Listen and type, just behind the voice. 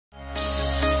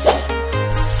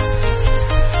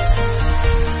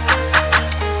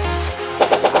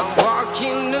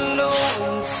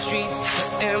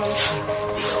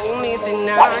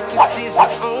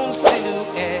my own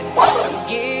silhouette. I'm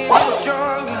getting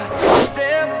stronger,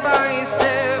 step by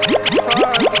step. The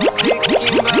clock is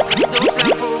ticking, but there's no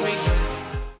time for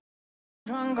regrets.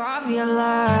 Drunk off your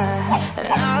love, and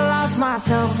I lost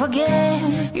myself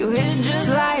again. You hit just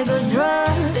like a drug.